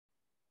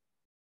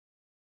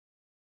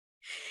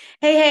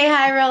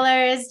Hi,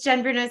 rollers.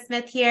 Jen Bruno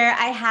Smith here.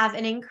 I have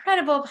an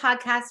incredible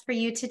podcast for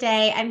you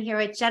today. I'm here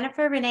with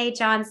Jennifer Renee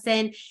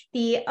Johnson,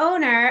 the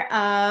owner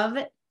of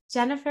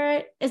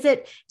Jennifer.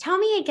 Tell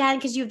me again,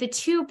 because you have the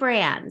two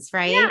brands, Yeah.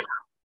 right?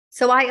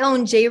 So I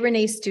own J.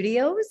 Renee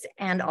Studios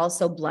and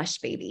also Blush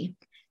Baby.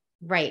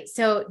 Right.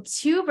 So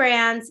two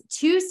brands,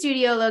 two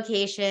studio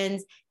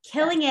locations, Yes.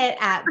 killing it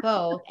at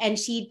both. And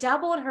she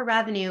doubled her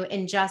revenue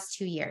in just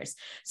 2 years.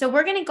 So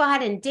we're going to go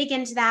ahead and dig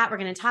into that. We're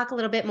going to talk a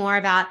little bit more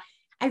about,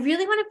 I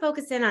really want to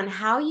focus in on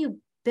how you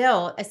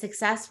built a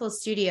successful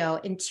studio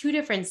in two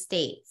different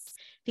states,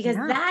 because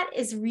Yeah. that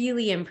is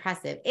really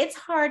impressive. It's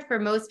hard for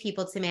most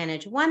people to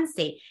manage one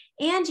state,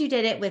 and you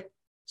did it with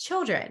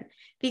children,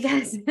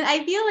 because I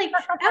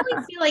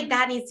always feel like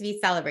that needs to be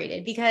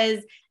celebrated,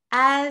 because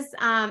as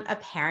a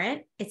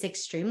parent, it's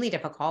extremely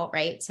difficult,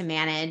 right, to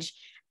manage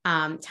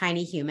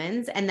tiny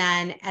humans. And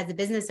then as a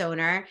business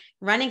owner,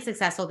 running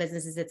successful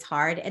businesses, it's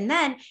hard. And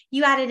then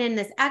you added in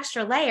this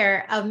extra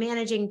layer of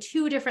managing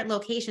two different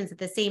locations at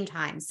the same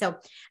time. So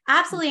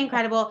absolutely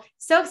incredible.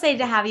 So excited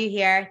to have you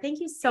here. Thank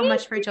you so Thank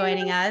much for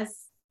joining you. us.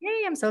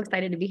 Hey, I'm so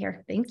excited to be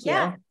here. Thank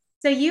Yeah. you.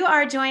 So you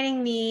are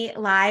joining me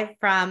live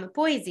from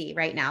Boise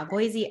right now,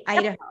 Boise, Yep.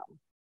 Idaho,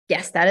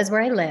 Yes, that is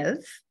where I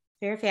live.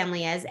 where your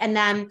family is. And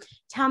then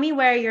tell me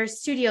where your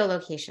studio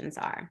locations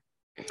are.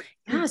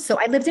 Yeah, so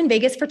I lived in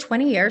Vegas for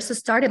 20 years. So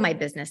started my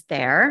business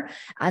there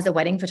as a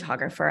wedding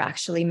photographer,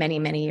 actually many,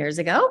 many years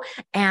ago,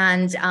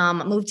 and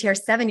moved here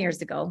 7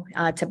 years ago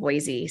to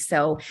Boise.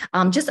 So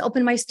just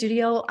opened my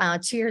studio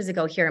 2 years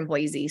ago here in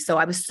Boise. So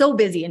I was so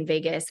busy in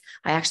Vegas,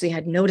 I actually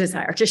had no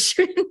desire to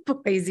shoot in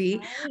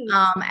Boise,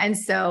 Right. and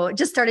so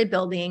just started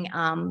building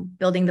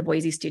the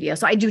Boise studio.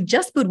 So I do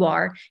just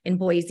boudoir in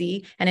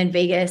Boise, and in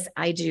Vegas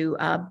I do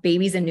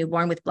babies and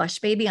newborn with Blush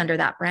Baby under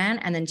that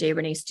brand, and then J.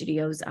 Renee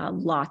Studios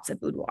lots of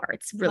boudoir.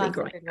 It's really Lots of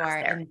growing fast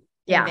boudoir there. in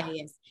Yeah.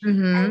 Vegas.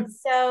 Mm-hmm. And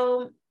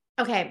so,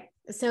 okay,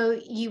 so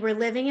you were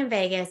living in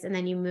Vegas and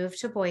then you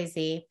moved to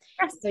Boise.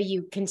 Yes. So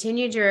you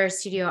continued your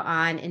studio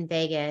on in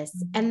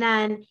Vegas. And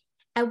then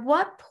at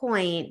what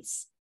point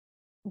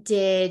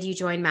did you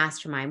join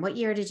Mastermind? What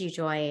year did you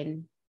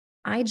join?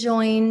 I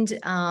joined.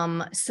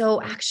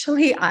 So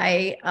actually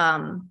I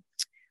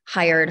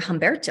hired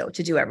Humberto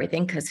to do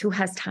everything because who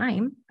has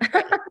time?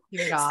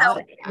 Figured it So all.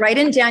 Yeah. right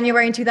in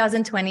January in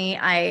 2020,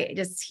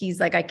 he's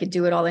like, I could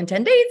do it all in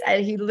 10 days.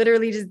 And he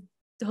literally just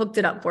hooked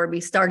it up for me,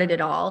 started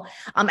it all.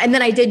 And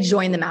then I did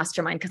join the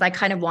mastermind because I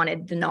kind of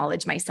wanted the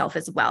knowledge myself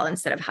as well,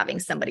 instead of having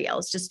somebody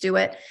else just do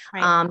it.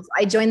 Right. So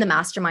I joined the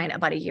mastermind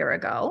about a year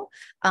ago,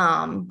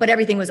 but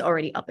everything was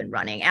already up and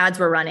running. Ads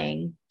were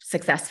running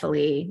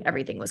successfully.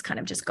 Everything was kind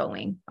of just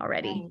going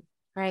already. Right.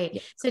 Right.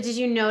 Yeah. So did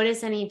you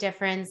notice any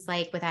difference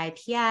like with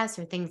IPS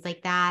or things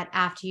like that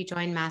after you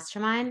joined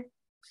Mastermind?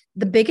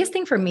 The biggest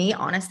thing for me,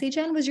 honestly,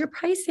 Jen, was your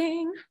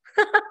pricing.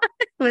 It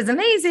was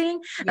amazing.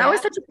 That Yeah.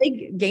 was such a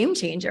big game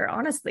changer.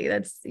 Honestly,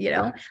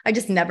 I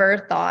just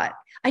never thought,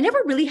 I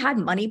never really had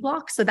money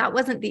blocks. So that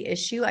wasn't the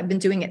issue. I've been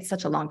doing it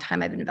such a long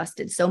time. I've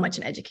invested so much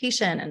in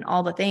education and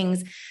all the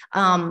things.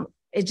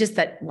 It's just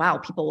that, wow,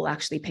 people will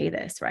actually pay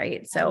this.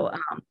 Right. So,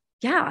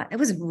 yeah, it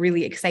was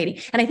really exciting.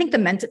 And I think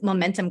the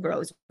momentum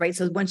grows, right?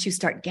 So once you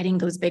start getting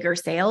those bigger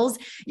sales,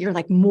 you're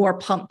like more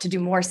pumped to do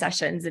more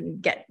sessions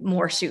and get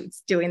more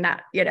shoots doing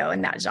that,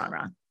 in that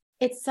genre.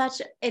 It's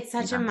such a Yeah.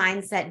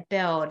 mindset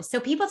build. So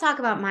people talk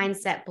about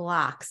mindset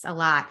blocks a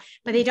lot,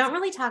 but they don't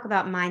really talk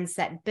about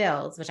mindset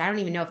builds, which I don't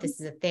even know if this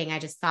is a thing. I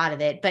just thought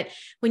of it. But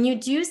when you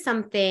do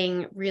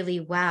something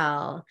really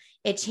well,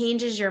 it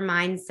changes your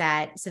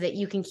mindset so that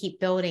you can keep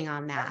building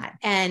on that.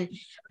 And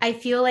I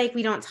feel like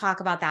we don't talk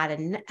about that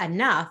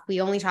enough.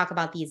 We only talk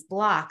about these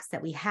blocks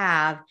that we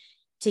have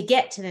to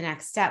get to the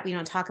next step. We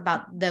don't talk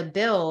about the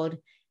build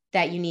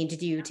that you need to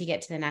do to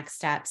get to the next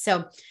step.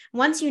 So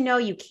once you know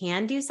you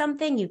can do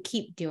something, you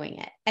keep doing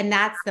it. And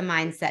that's the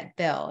mindset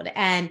build.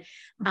 And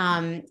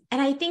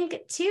I think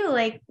too,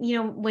 like,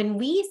 when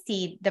we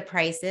see the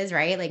prices,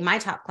 right? Like my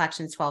top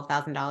collection is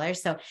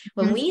 $12,000. So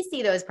when Mhm. we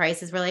see those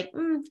prices, we're like, I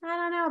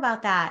don't know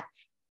about that.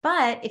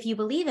 But if you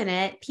believe in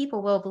it,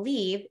 people will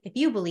believe if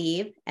you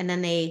believe, and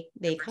then they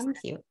come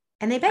to you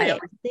and they I pay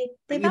don't it.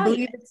 They What you value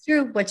believe it. is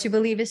true. What you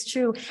believe is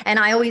true. And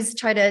I always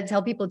try to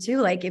tell people too,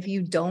 like, if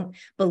you don't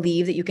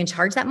believe that you can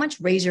charge that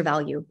much, raise your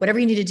value. Whatever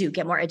you need to do,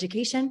 get more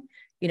education,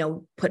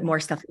 put more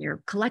stuff in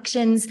your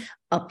collections,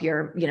 up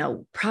your,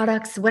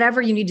 products,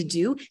 whatever you need to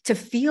do to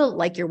feel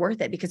like you're worth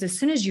it. Because as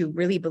soon as you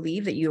really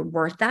believe that you're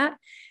worth that,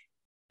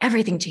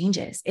 everything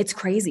changes. It's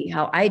crazy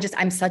how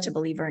I'm such a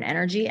believer in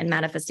energy and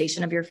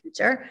manifestation of your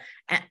future.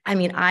 I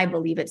mean, I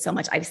believe it so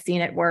much. I've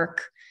seen it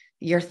work.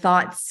 Your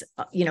thoughts,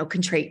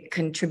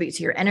 contribute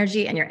to your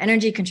energy, and your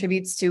energy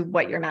contributes to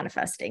what you're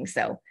manifesting.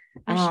 So,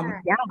 For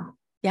sure. yeah,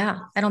 yeah.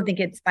 I don't think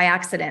it's by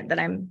accident that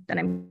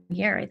I'm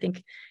here. I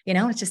think,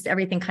 it's just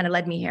everything kind of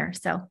led me here.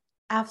 So,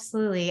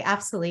 Absolutely.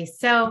 Absolutely.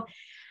 So,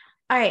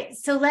 all right.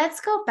 So let's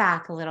go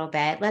back a little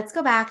bit. Let's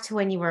go back to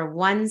when you were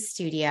one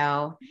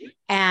studio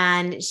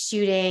and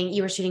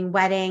you were shooting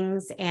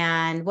weddings.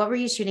 And what were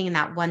you shooting in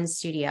that one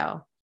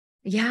studio?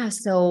 Yeah.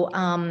 So,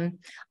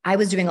 I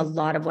was doing a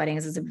lot of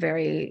weddings as a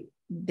very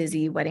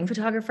busy wedding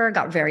photographer,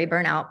 got very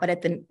burnt out, but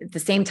at the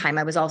same time,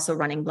 I was also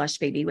running Blush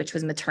Baby, which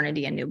was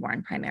maternity and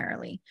newborn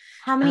primarily.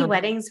 How many Um,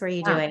 weddings were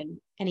you yeah,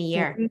 doing in a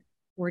year?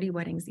 40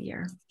 weddings a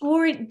year.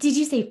 Four, did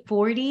you say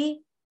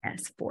 40?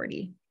 Yes,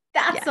 40.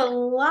 Yeah. That's a I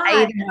lot.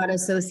 even had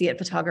associate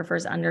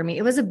photographers under me.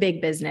 It was a big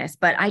business,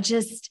 but I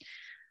just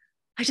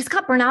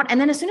got burnt out.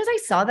 And then as soon as I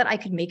saw that I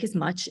could make as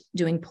much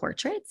doing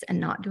portraits and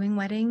not doing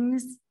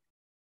weddings,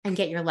 And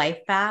get your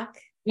life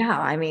back. yeah,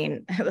 I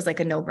mean, it was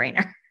like a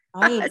no-brainer.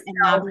 Right. And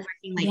not So, be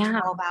working like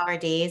yeah, 12-hour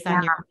days yeah,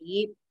 on your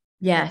feet,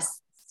 yes,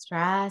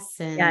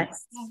 stress and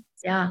yes,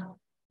 yeah,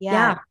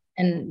 yeah,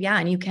 yeah.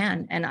 And you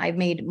can. And I've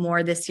made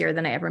more this year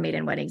than I ever made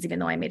in weddings, even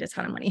though I made a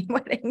ton of money in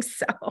weddings.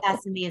 So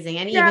that's amazing.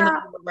 And even though yeah,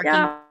 you were working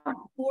yeah.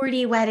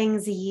 40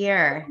 weddings a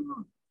year,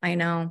 I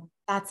know.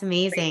 that's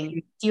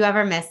amazing. Do you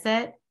ever miss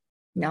it?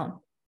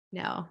 No,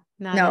 No,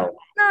 not at no,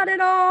 not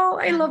at all.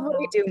 I love what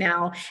we all. do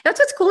now. That's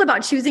what's cool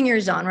about choosing your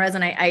genres.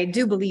 And I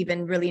do believe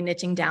in really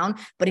niching down.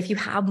 But if you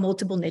have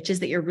multiple niches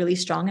that you're really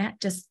strong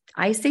at, just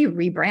I say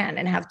rebrand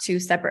and have two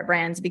separate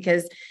brands,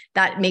 because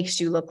that makes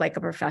you look like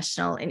a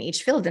professional in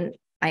each field. And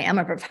I am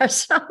a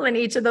professional in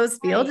each of those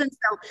fields. Right, And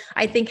so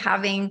I think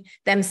having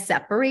them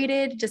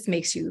separated just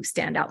makes you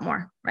stand out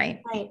more.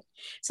 Right. right.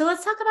 So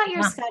let's talk about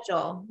your Yeah.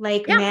 schedule,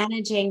 like Yeah.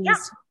 managing Yeah.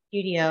 these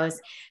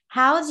studios.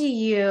 How do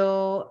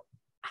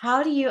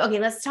you, okay,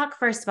 let's talk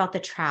first about the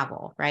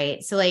travel,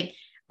 right? So like,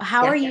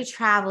 how are Yeah. you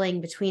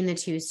traveling between the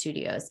two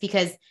studios?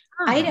 Because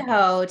Ah,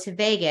 Idaho to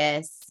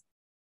Vegas,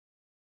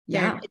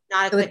 yeah. it's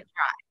not a So quick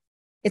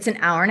it's an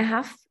hour and a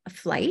half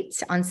flight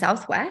on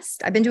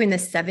Southwest. I've been doing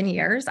this 7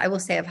 years. I will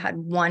say I've had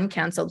one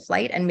canceled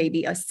flight and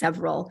maybe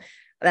several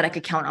that I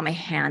could count on my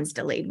hands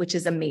delayed, which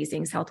is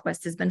amazing.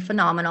 Southwest has been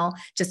phenomenal.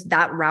 Just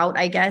that route,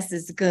 I guess,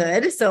 is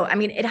good. So, I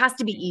mean, it has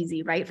to be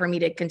easy, right, for me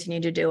to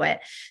continue to do it.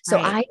 So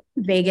drive. I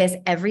Vegas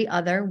every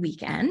other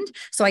weekend.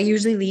 So I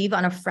usually leave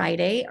on a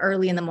Friday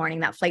early in the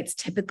morning. That flight's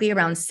typically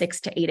around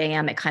 6 to 8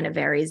 a.m. It kind of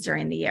varies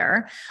during the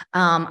year.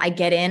 I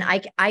get in,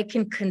 I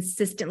can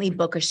consistently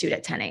book a shoot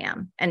at 10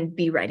 a.m. and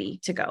be ready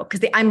to go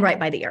because I'm right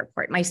by the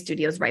airport. My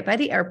studio's right by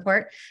the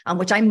airport,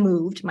 which I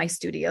moved my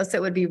studio. So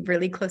it would be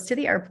really close to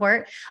the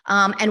airport.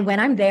 And when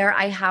I'm there,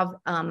 I have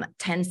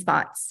 10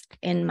 spots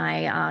in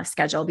my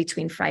schedule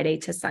between Friday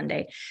to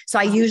Sunday. So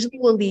I usually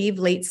will leave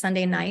late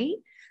Sunday night.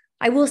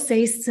 I will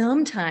say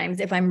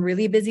sometimes if I'm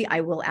really busy, I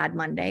will add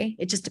Monday.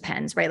 It just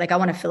depends, right? Like I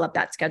want to fill up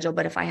that schedule,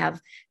 but if I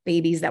have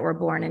babies that were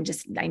born and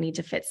just I need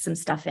to fit some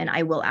stuff in,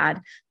 I will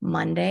add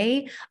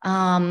Monday.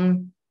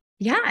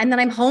 Yeah. And then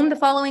I'm home the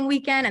following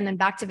weekend and then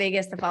back to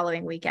Vegas the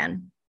following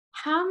weekend.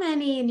 How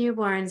many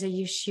newborns are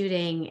you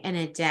shooting in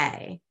a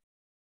day?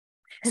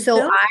 Because So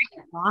those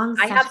are long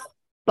I have sessions.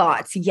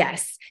 thoughts.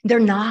 Yes, they're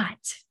not.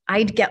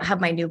 Have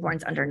my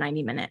newborns under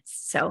 90 minutes.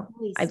 So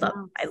Holy I smokes.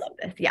 love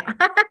this. Yeah.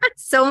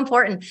 So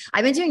important.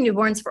 I've been doing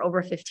newborns for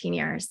over 15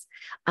 years.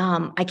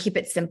 I keep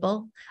it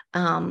simple.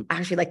 I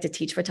actually like to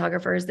teach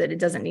photographers that it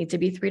doesn't need to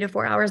be 3 to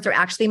 4 hours. They're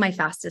actually my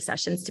fastest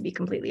sessions, to be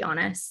completely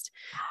honest.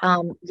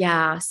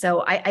 Yeah.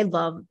 So I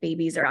love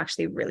babies are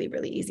actually really,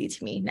 really easy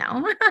to me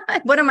now.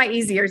 One of my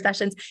easier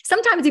sessions,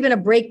 sometimes even a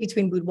break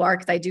between boudoir.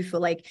 Cause I do feel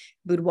like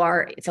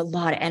boudoir, it's a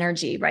lot of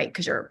energy, right?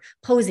 Because you're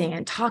posing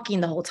and talking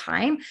the whole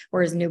time.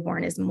 Whereas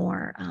newborn is more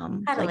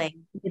like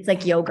Cuddling. it's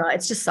like yoga.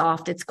 It's just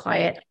soft, it's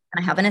quiet.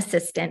 And I have an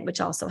assistant,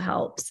 which also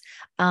helps.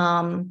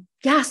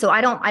 Yeah, so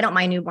I don't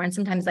mind newborn.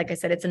 Sometimes, like I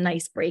said, it's a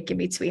nice break in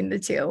between the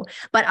two.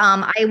 But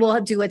I will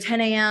do a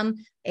 10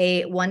 a.m.,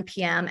 a 1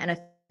 p.m., and a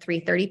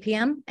 3:30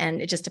 p.m.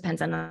 And it just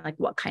depends on like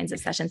what kinds of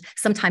sessions.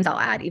 Sometimes I'll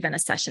add even a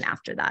session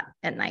after that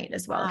at night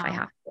as well if I Wow.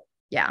 have to.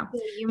 Yeah. So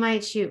you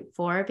might shoot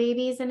 4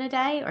 babies in a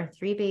day or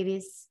 3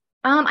 babies.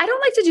 I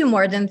don't like to do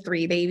more than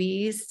 3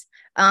 babies.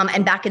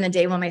 And back in the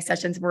day when my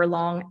sessions were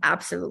long,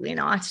 absolutely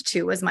not.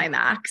 2 was my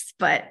max,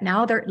 but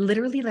now they're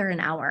an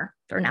hour.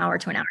 They're an hour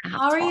to an hour and a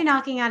half How are you tall.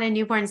 knocking out a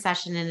newborn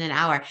session in an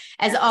hour?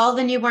 As all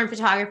the newborn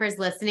photographers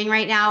listening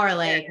right now are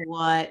like,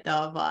 what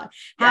the fuck?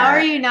 How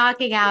are Yeah. you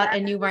knocking out a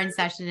newborn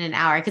session in an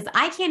hour? Because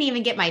I can't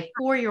even get my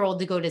 4-year-old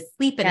to go to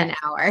sleep in Yeah. an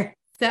hour.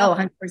 Oh, So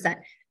 100%.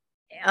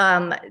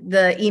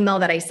 The email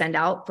that I send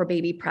out for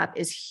baby prep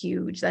is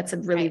huge. That's a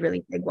really, right.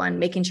 really big one.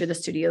 Making sure the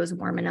studio is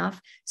warm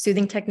enough.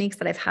 Soothing techniques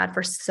that I've had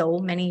for so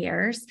many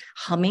years.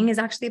 Humming is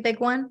actually a big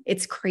one.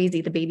 It's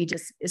crazy. The baby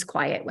just is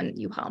quiet when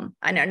you hum.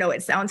 I know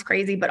it sounds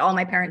crazy, but all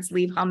my parents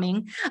leave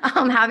humming.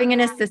 Having an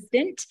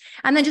assistant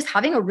and then just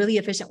having a really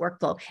efficient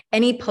workflow.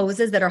 Any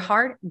poses that are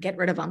hard, get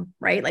rid of them,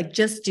 right? Like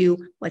just do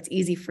what's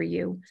easy for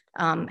you.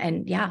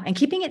 And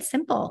keeping it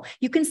simple.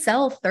 You can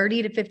sell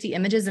 30 to 50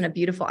 images in a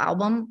beautiful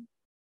album.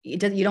 You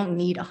don't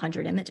need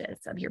 100 images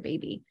of your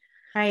baby.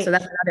 So Right.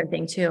 that's another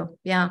thing too.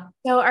 Yeah.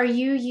 So are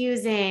you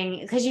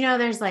using, because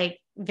there's like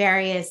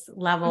various Mhm.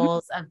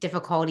 levels of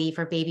difficulty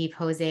for baby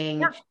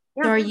posing. Yeah. So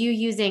Yeah. are you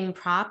using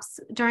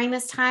props during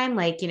this time?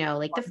 Like,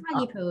 like the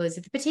froggy pose,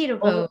 the potato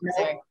Oh, pose,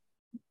 or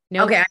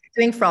no. Okay. nope. I'm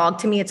doing frog.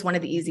 To me, it's one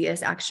of the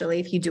easiest actually.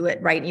 If you do it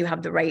right and you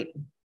have the right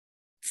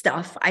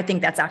stuff. I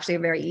think that's actually a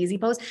very easy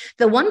pose.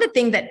 The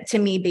thing that to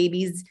me,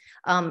 babies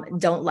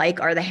don't like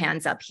are the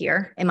hands up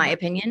here, in my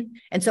opinion.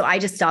 And so I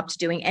just stopped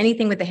doing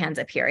anything with the hands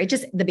up here.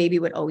 The baby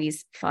would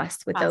always fuss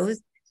with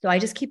those. So I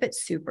just keep it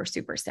super,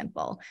 super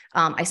simple.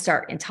 I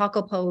start in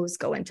taco pose,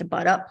 go into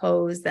butt up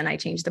pose, then I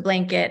change the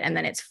blanket, and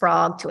then it's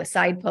frog to a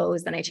side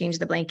pose. Then I change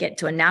the blanket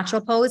to a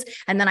natural pose.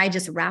 And then I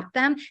just wrap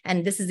them.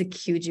 And this is a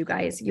cue, you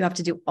guys. You have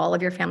to do all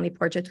of your family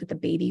portraits with the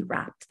baby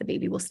wrapped. The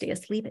baby will stay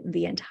asleep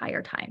the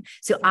entire time.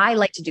 So I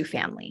like to do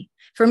family.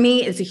 For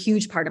me, it's a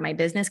huge part of my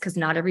business because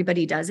not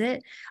everybody does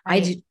it.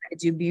 Right. I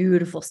do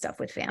beautiful stuff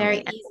with family.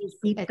 Very easy.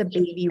 Keep the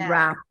baby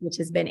wrapped, which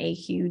has been a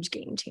huge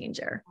game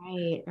changer.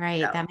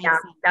 Right. So, that makes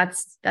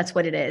sense. That's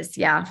what it is.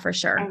 Yeah, for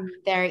sure. And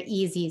they're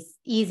easy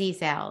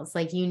sales.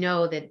 Like, they're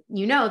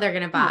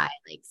going to buy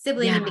like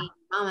sibling and baby,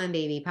 mama and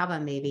baby, papa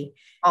and baby.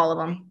 All of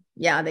them.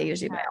 Yeah. They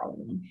usually buy all of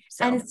them.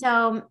 So. And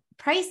so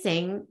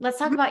pricing, let's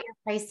talk about your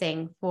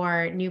pricing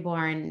for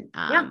newborn.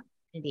 Do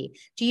you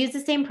use the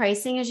same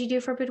pricing as you do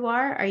for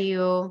boudoir? I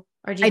do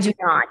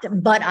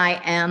not, but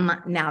I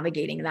am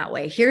navigating that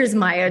way. Here's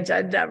my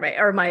agenda, right?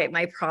 Or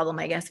my problem,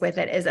 I guess, with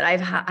it is that I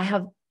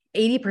have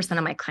 80%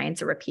 of my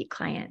clients are repeat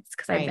clients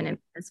because I've been in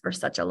this for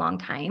such a long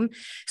time.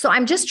 So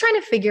I'm just trying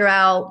to figure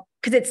out,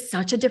 because it's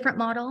such a different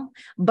model,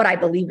 but I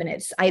believe in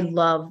it. I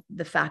love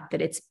the fact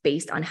that it's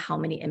based on how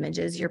many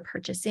images you're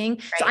purchasing.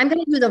 Right. So I'm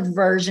going to do the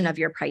version of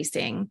your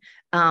pricing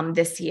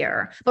this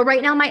year. But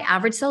right now my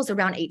average sale is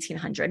around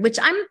 1,800, which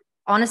I'm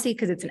honestly,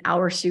 because it's an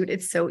hour shoot,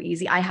 it's so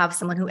easy. I have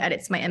someone who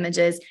edits my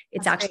images.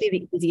 It's actually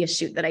the easiest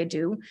shoot that I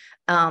do.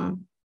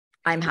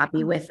 I'm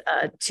happy with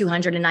a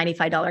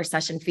 $295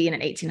 session fee and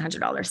an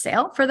 $1,800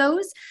 sale for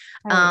those.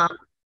 Right.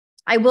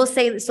 I will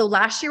say, so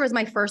last year was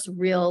my first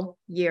real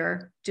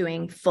year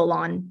doing full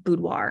on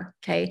boudoir.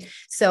 Okay.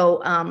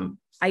 So,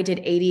 I did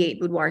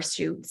 88 boudoir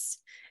shoots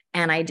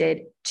and I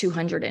did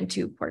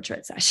 202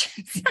 portrait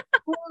sessions.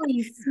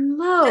 Holy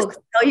smokes.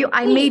 Tell you,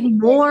 I made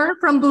more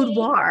from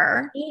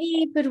boudoir.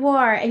 88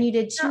 boudoir and you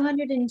did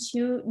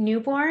 202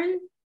 newborn?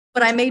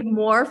 But I made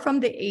more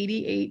from the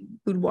 88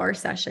 boudoir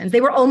sessions.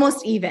 They were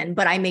almost even,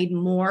 but I made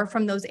more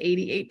from those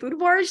 88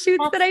 boudoir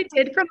shoots that I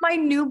did from my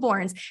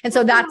newborns. And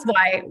so that's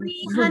why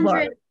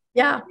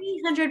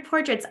 300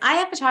 portraits. I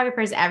have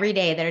photographers every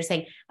day that are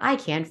saying, I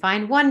can't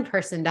find one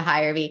person to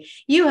hire me.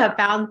 You have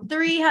found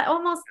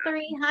almost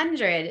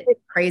 300.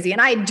 It's crazy.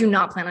 And I do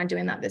not plan on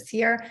doing that this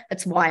year.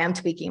 That's why I'm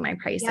tweaking my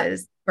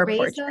prices for raise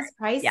portraits. Those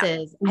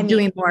prices. I'm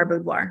doing more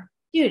boudoir.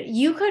 Dude,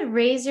 you could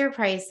raise your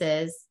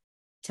prices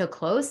to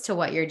close to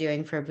what you're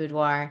doing for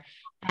boudoir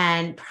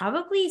and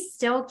probably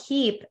still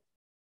keep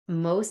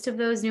most of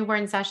those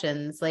newborn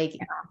sessions.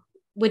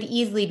 Would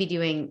easily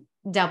be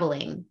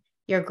doubling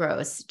your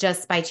gross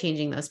just by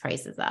changing those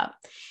prices up.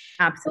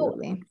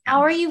 Absolutely. So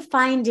how are you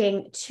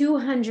finding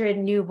 200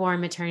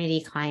 newborn maternity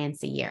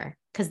clients a year?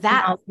 Because like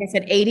I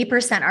said,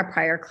 80% are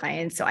prior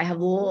clients. So I have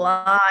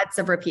lots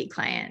of repeat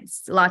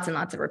clients, lots and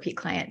lots of repeat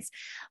clients,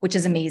 which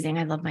is amazing.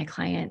 I love my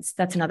clients.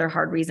 That's another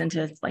hard reason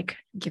to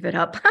give it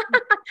up.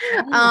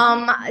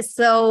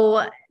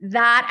 So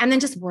that, and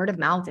then just word of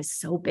mouth is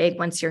so big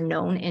once you're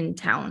known in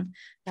town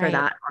for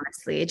that.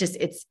 Honestly,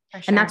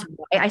 and that's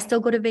why I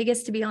still go to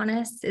Vegas, to be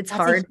honest. It's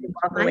hard to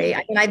walk away.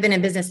 I mean, I've been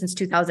in business since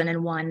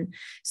 2001.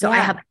 So I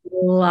have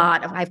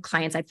I have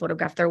clients, I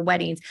photograph their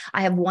weddings.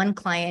 I have one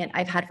client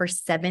I've had for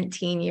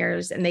 17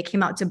 years and they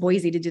came out to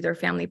Boise to do their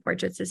family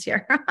portraits this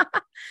year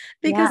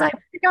because I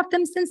photographed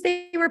them since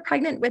they were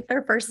pregnant with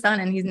their first son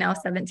and he's now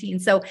 17.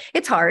 So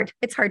it's hard.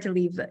 It's hard to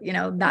leave, that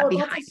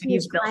behind when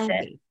you've built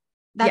it.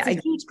 That's a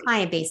huge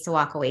client base to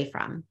walk away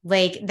from.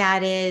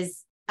 That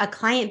is a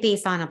client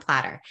base on a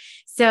platter.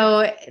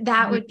 So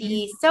that would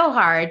be so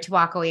hard to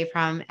walk away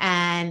from,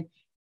 and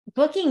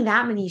booking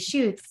that many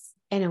shoots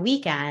in a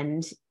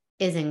weekend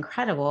is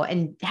incredible.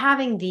 And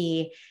having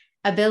the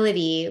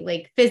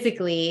ability,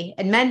 physically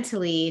and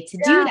mentally to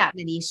do that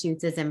many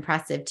shoots is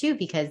impressive too,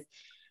 because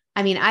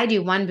I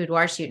do one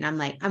boudoir shoot and I'm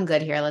like, I'm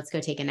good here. Let's go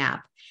take a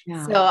nap.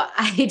 Yeah. So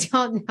I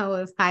don't know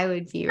if I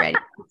would be ready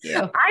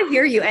to. I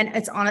hear you. And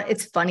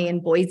it's funny, in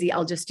Boise,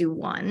 I'll just do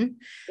one.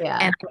 Yeah.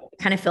 And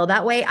I kind of feel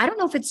that way. I don't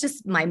know if it's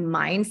just my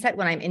mindset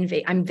when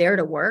I'm there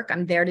to work.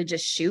 I'm there to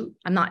just shoot.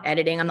 I'm not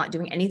editing. I'm not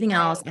doing anything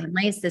else. I'm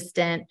my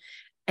assistant.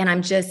 And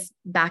I'm just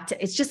back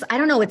to, I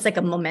don't know. It's like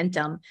a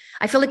momentum.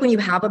 I feel like when you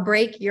have a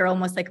break, you're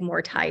almost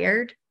more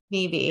tired.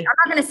 Maybe. I'm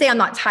not going to say I'm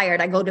not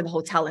tired. I go to the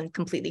hotel and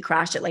completely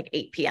crash at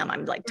 8 p.m.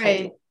 I'm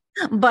tired.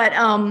 But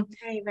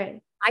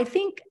I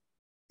think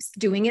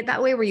doing it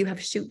that way, where you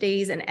have shoot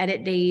days and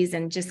edit days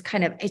and just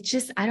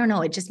I don't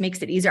know, it just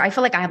makes it easier. I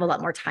feel like I have a lot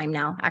more time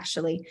now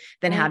actually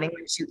than having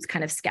my shoots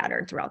kind of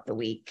scattered throughout the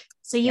week.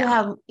 So you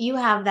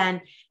have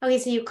then, okay,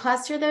 so you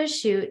cluster those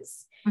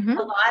shoots. Mm-hmm.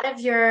 A lot of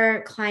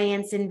your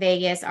clients in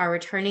Vegas are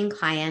returning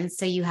clients.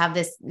 So you have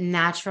this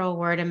natural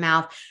word of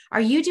mouth.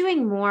 Are you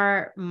doing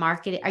more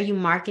marketing? Are you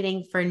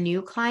marketing for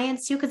new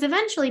clients too? Because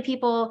eventually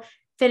people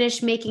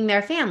finish making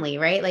their family,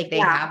 right? Like they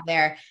Yeah. have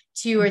their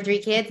 2 or 3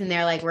 kids and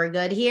they're like, we're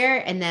good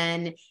here. And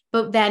then,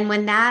 but then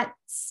when that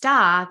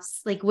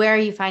stops, like where are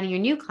you finding your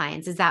new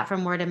clients? Is that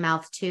from word of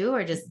mouth too,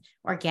 or just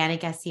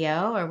organic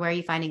SEO, or where are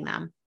you finding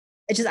them?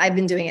 It's just, I've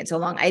been doing it so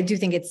long. I do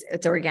think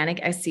it's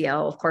organic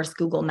SEO, of course,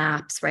 Google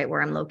Maps, right?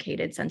 Where I'm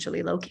located,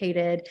 centrally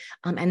located.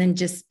 And then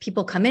just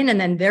people come in and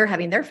then they're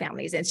having their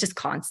families. It's just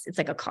constant. It's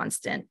like a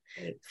constant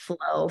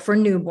flow for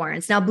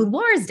newborns. Now,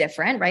 boudoir is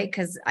different, right?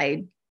 Because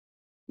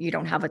you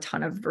don't have a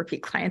ton of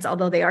repeat clients,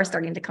 although they are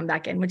starting to come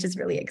back in, which is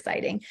really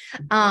exciting.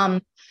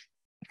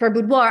 For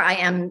boudoir, I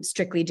am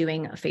strictly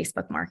doing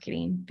Facebook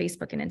marketing,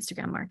 Facebook and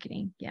Instagram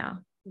marketing. Yeah.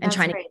 And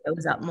trying to get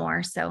those up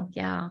more. So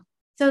yeah.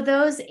 So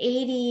those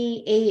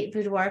 88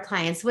 boudoir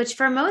clients, which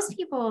for most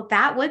people,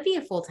 that would be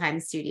a full-time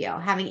studio,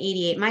 having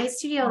 88. My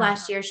studio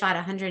last year shot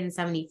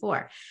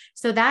 174.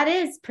 So that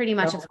is pretty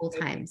much a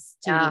full-time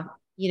studio,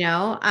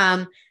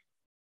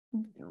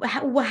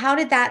 How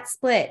did that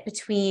split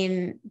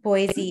between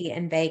Boise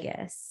and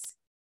Vegas?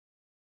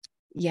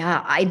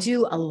 Yeah, I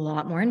do a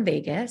lot more in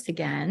Vegas.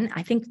 Again,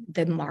 I think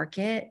the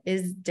market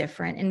is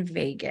different in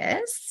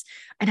Vegas,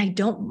 and I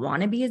don't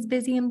want to be as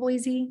busy in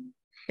Boise,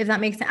 if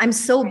that makes sense. I'm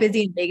so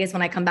busy in Vegas.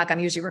 When I come back,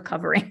 I'm usually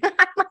recovering.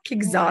 I'm like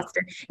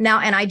exhausted now.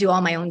 And I do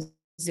all my own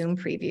Zoom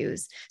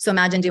previews. So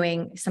imagine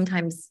doing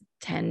sometimes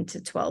 10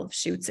 to 12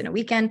 shoots in a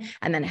weekend.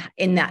 And then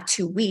in that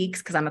 2 weeks,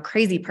 because I'm a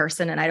crazy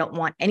person and I don't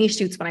want any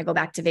shoots when I go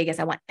back to Vegas,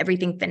 I want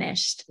everything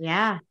finished.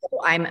 Yeah. So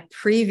I'm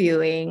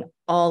previewing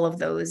all of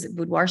those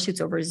boudoir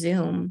shoots over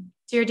Zoom.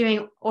 So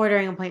you're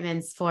ordering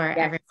appointments for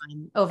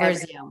everyone over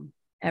Zoom.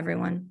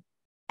 Everyone.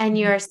 And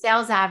your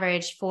sales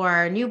average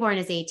for newborn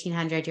is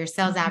 1,800. Your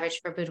sales average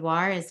for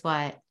boudoir is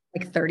what?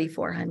 Like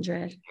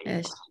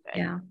 3,400-ish.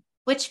 Yeah.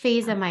 Which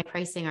phase of my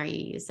pricing are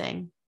you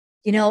using?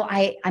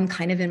 I'm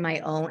kind of in my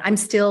own. I'm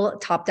still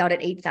topped out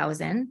at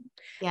 8,000.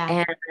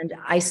 Yeah. And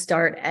I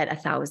start at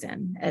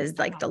 1,000 as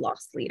like the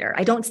loss leader.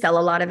 I don't sell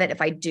a lot of it.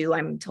 If I do,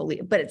 I'm totally,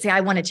 but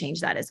I want to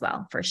change that as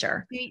well, for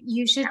sure.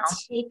 You should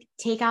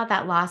take out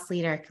that loss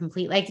leader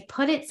completely, like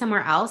put it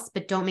somewhere else,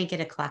 but don't make it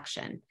a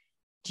collection.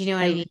 Do you know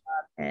what I mean?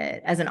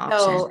 As an option.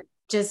 So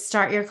just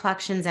start your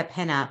collections at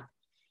pinup,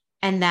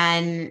 and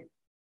then,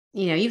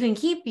 you can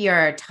keep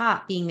your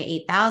top being the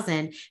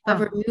 8,000,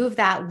 but remove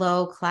that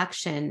low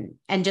collection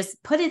and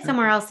just put it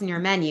somewhere else in your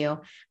menu,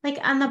 like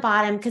on the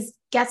bottom. Because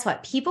guess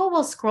what? People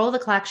will scroll the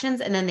collections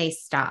and then they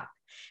stop.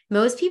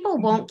 Most people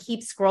won't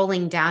keep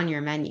scrolling down your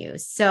menu.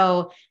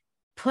 So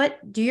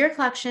do your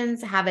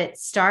collections, have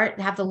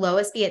the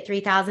lowest be at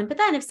 3,000. But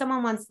then if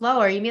someone wants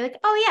lower, you'd be like,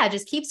 oh yeah,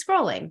 just keep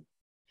scrolling.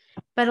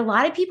 But a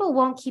lot of people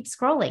won't keep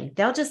scrolling.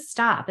 They'll just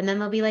stop. And then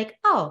they'll be like,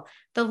 oh,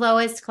 the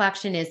lowest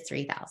collection is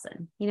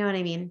 3,000. You know what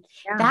I mean?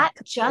 Yeah,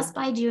 just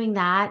by doing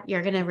that,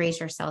 you're going to raise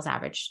your sales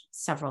average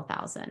several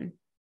thousand.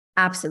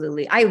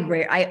 Absolutely. I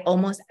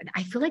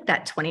feel like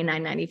that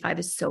 $29.95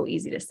 is so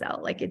easy to sell.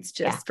 Like it's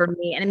just for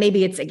me. And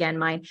maybe it's again,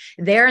 mine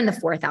there in the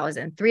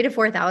 4,000, 3,000 to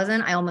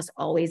 4,000. I almost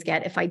always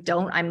get. If I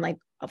don't, I'm like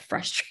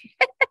frustrated.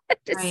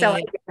 So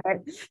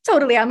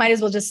totally. I might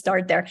as well just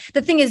start there.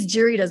 The thing is,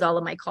 Jury does all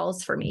of my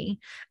calls for me.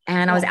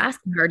 And I was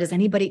asking her, does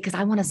anybody, because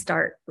I want to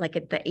start like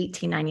at the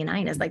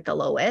 $1,899 is like the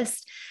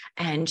lowest.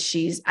 And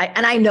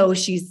I know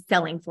she's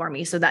selling for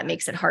me. So that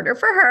makes it harder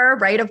for her.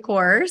 Right. Of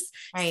course.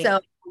 Right. So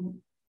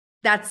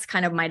that's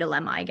kind of my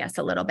dilemma, I guess,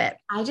 a little bit.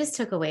 I just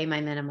took away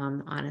my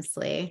minimum,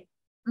 honestly.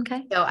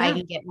 Okay. So I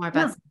can get more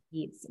butts and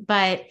seats,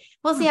 but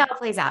we'll see how it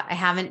plays out. I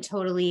haven't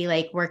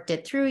totally worked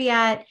it through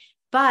yet,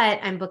 but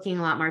I'm booking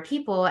a lot more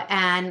people,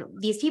 and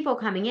these people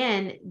coming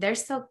in, they're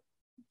still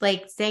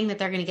saying that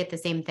they're going to get the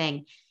same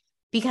thing,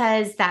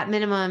 because that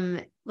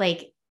minimum,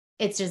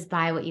 it's just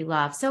buy what you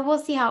love. So we'll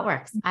see how it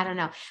works. I don't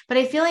know, but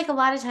I feel like a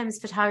lot of times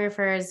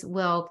photographers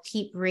will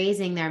keep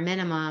raising their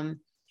minimum,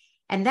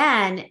 and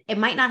then it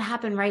might not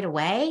happen right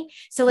away.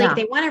 So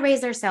they want to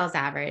raise their sales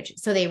average,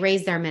 so they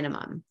raise their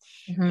minimum,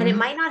 and it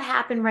might not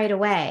happen right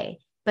away.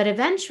 But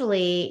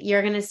eventually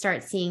you're going to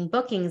start seeing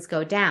bookings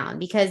go down,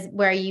 because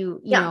where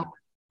you know,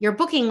 you're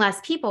booking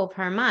less people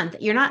per month.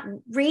 You're not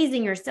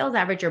raising your sales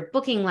average, you're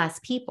booking less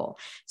people.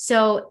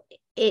 So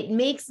it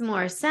makes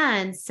more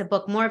sense to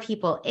book more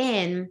people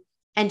in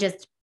and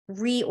just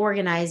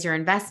reorganize your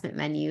investment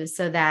menu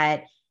so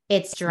that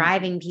it's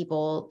driving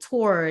people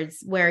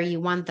towards where you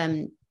want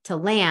them to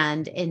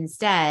land,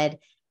 instead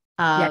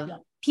of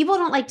people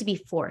don't like to be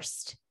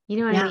forced. You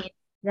know what I mean?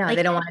 Yeah,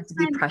 they don't want it to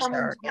be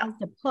pressure.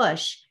 To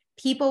push,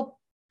 people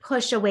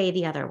push away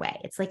the other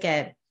way. It's like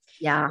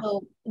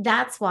so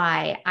that's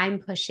why I'm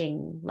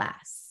pushing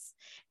less.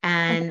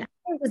 And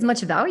there's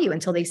much value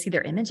until they see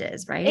their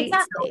images, right?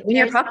 Exactly. So when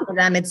you're talking to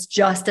them, it's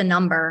just a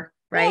number,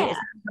 right? Yeah,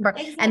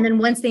 exactly. And then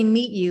once they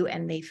meet you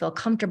and they feel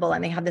comfortable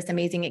and they have this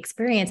amazing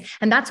experience,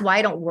 and that's why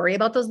I don't worry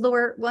about those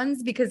lower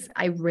ones, because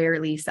I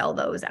rarely sell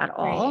those at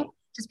all. Right.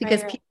 Just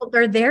because people,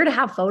 they're there to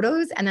have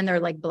photos and then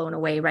they're blown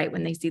away, right?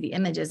 When they see the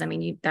images. I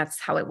mean, that's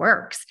how it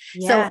works.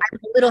 Yeah. So I'm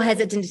a little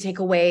hesitant to take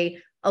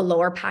away a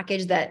lower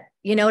package that,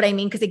 you know what I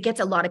mean? Because it gets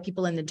a lot of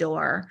people in the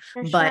door.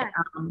 But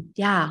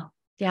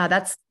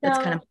that's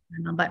kind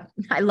of, but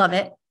I love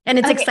it. And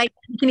it's Okay. exciting.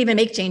 You can even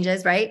make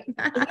changes, right?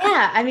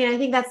 Yeah. I mean, I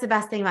think that's the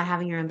best thing about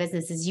having your own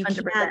business is you can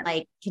 100%.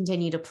 like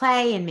continue to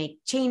play and make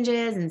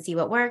changes and see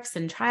what works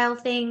and trial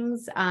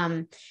things.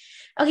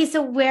 Okay.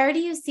 So where do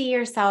you see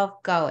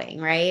yourself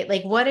going, right?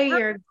 Like, what are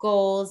your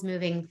goals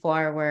moving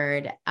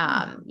forward?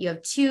 You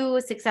have two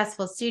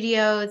successful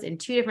studios in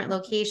two different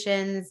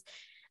locations.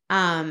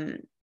 Um,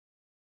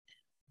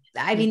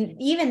 I mean,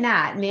 even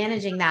that,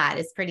 managing that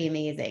is pretty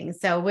amazing.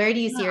 So where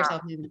do you see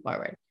yourself moving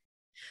forward?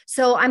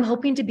 So I'm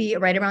hoping to be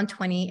right around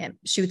 20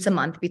 shoots a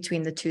month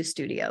between the two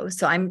studios.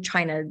 So I'm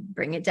trying to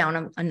bring it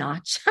down a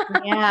notch.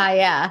 Yeah,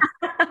 yeah.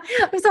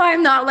 So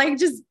I'm not like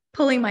just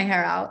pulling my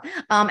hair out.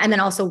 And then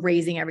also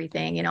raising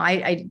everything. You know,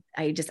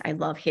 I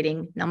love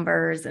hitting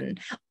numbers and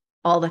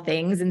all the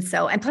things. And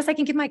so, and plus I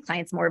can give my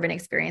clients more of an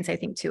experience, I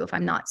think too, if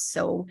I'm not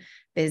so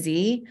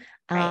busy.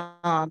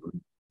 Right.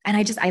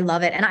 And I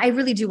love it. And I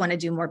really do want to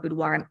do more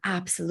boudoir. I'm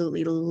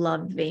absolutely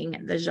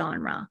loving the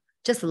genre,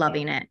 just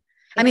loving it.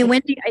 I mean,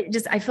 Wendy,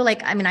 I feel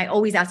like, I mean, I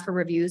always ask for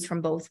reviews from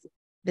both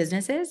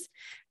businesses,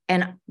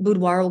 and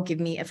boudoir will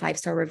give me a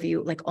 5-star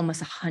review, like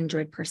almost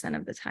 100%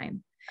 of the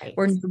time. Right.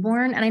 Or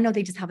newborn, and I know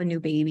they just have a new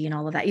baby and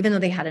all of that, even though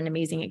they had an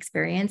amazing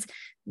experience,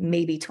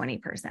 maybe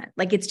 20%.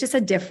 Like it's just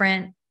a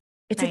different,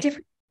 it's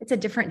a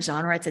different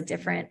genre. It's a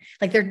different,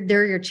 like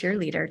they're your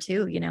cheerleader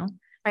too, you know?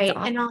 Right.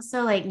 Awesome. And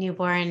also like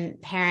newborn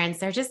parents,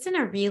 they're just in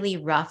a really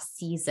rough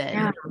season.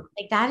 Yeah.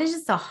 Like that is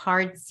just a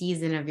hard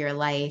season of your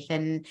life.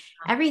 And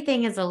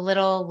everything is a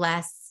little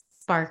less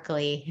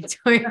sparkly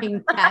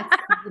during that.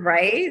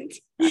 Right.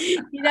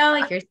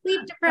 Like you're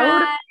sleep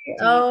deprived.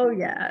 Oh,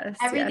 yes.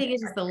 Everything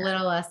is just a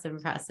little less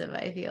impressive,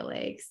 I feel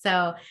like.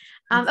 So,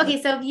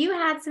 okay. So if you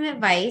had some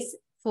advice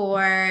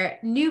for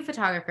new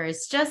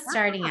photographers just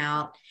starting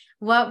out,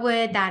 what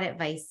would that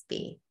advice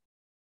be?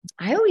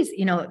 I always,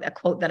 a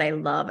quote that I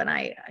love, and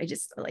I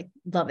just like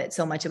love it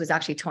so much. It was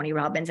actually Tony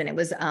Robbins, and it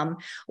was,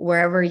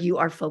 wherever you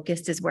are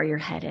focused is where you're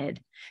headed.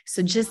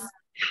 So just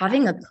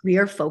having a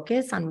clear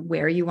focus on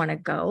where you want to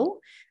go.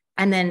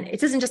 And then it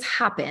doesn't just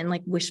happen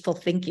like wishful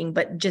thinking,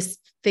 but just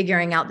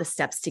figuring out the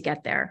steps to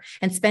get there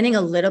and spending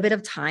a little bit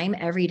of time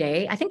every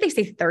day. I think they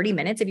say 30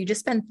 minutes. If you just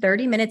spend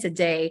 30 minutes a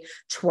day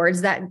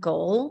towards that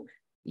goal,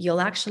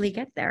 you'll actually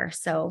get there.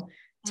 So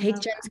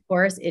take Jen's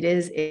course. It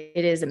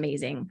is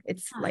amazing.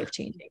 It's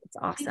life-changing. It's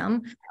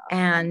awesome.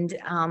 And,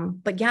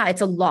 but yeah,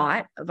 it's a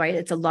lot, right?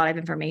 It's a lot of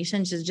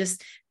information to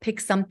just pick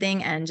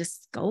something and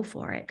just go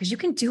for it. Cause you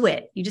can do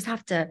it. You just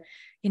have to,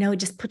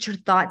 just put your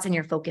thoughts and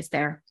your focus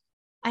there.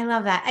 I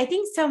love that. I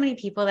think so many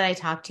people that I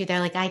talk to, they're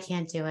like, I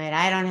can't do it.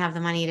 I don't have the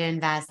money to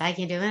invest. I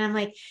can't do it. And I'm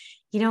like,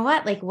 you know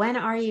what? Like, when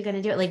are you going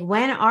to do it? Like,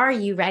 when are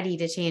you ready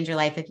to change your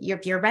life?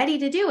 If you're ready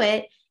to do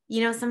it,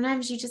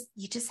 sometimes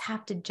you just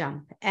have to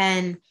jump.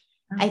 And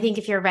I think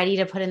if you're ready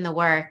to put in the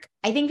work,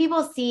 I think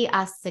people see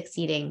us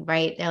succeeding,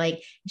 right? They're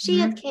like, she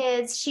has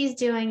kids, she's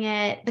doing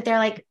it, but they're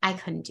like, I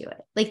couldn't do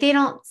it. Like they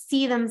don't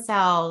see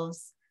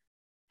themselves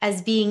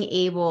as being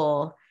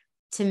able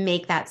to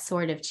make that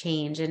sort of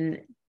change. And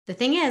the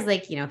thing is,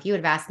 like, if you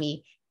would have asked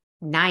me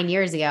 9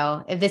 years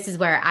ago, if this is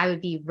where I would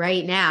be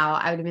right now,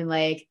 I would have been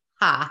like,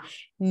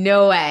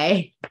 no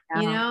way,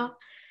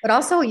 But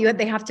also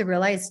they have to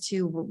realize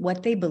too,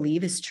 what they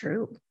believe is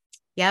true.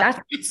 Yeah.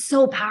 It's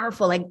so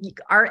powerful. Like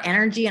our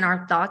energy and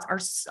our thoughts are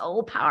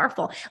so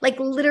powerful. Like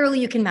literally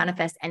you can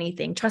manifest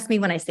anything. Trust me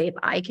when I say, if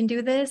I can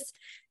do this,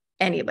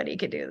 anybody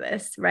could do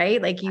this,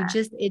 right? Like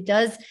it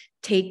does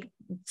take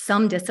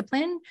some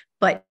discipline,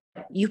 but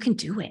you can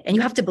do it. And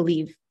you have to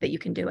believe that you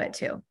can do it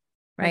too,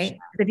 right?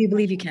 If you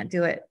believe you can't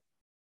do it,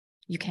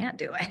 you can't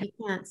do it.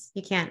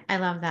 You can't. I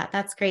love that.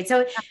 That's great.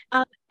 So,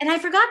 and I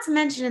forgot to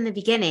mention in the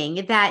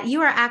beginning that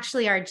you are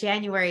actually our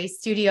January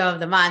studio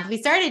of the month. We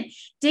started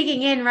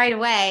digging in right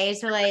away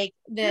to like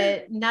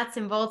the nuts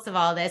and bolts of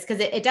all this, because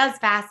it does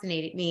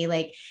fascinate me,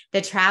 like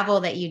the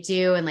travel that you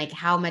do and like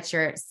how much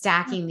you're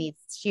stacking these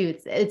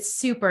shoots. It's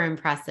super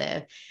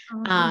impressive.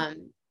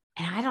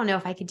 And I don't know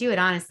if I could do it,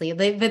 honestly,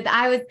 but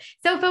I was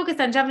so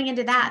focused on jumping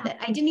into that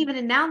I didn't even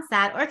announce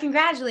that or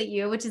congratulate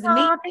you, which is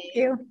amazing. Thank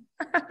you.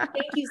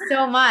 Thank you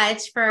so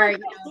much for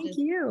thank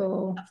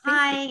you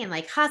applying and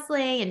like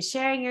hustling and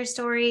sharing your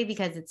story,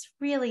 because it's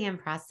really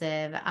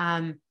impressive.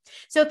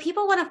 So if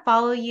people want to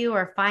follow you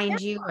or find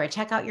you or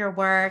check out your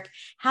work,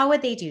 how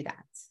would they do that?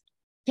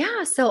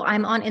 Yeah. So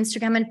I'm on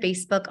Instagram and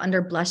Facebook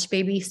under Blush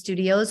Baby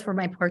Studios for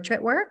my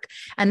portrait work.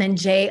 And then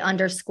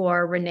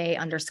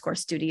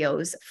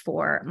J_Renee_studios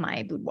for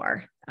my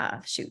boudoir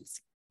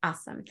shoots.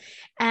 Awesome.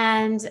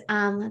 And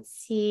let's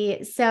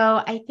see.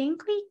 So I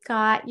think we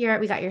got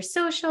your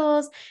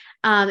socials.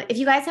 If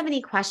you guys have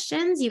any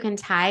questions, you can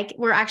tag.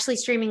 We're actually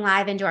streaming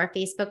live into our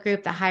Facebook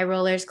group, the High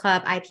Rollers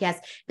Club, IPS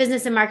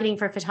Business and Marketing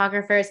for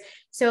Photographers.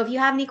 So if you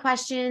have any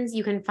questions,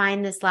 you can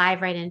find this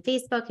live right in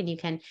Facebook, and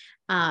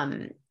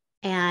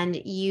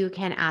you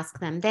can ask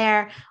them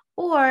there.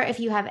 Or if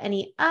you have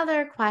any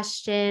other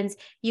questions,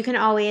 you can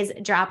always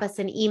drop us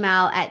an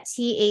email at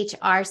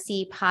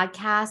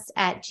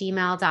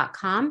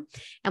thrcpodcast@gmail.com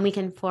and we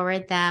can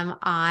forward them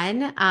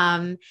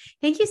on.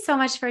 Thank you so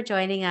much for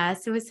joining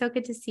us. It was so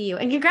good to see you.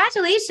 And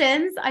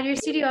congratulations on your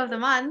Studio of the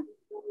Month.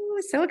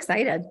 Ooh, so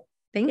excited.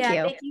 Thank you.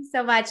 Thank you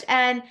so much.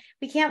 And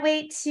we can't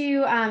wait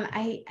to,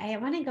 I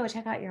want to go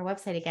check out your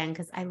website again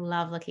because I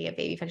love looking at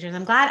baby pictures.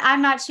 I'm glad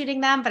I'm not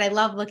shooting them, but I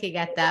love looking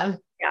at them.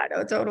 Yeah,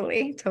 no,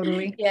 totally.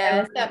 Totally.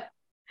 Yeah. So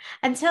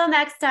until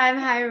next time,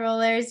 high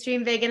rollers,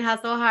 dream big and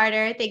hustle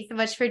harder. Thanks so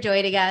much for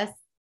joining us.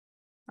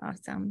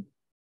 Awesome.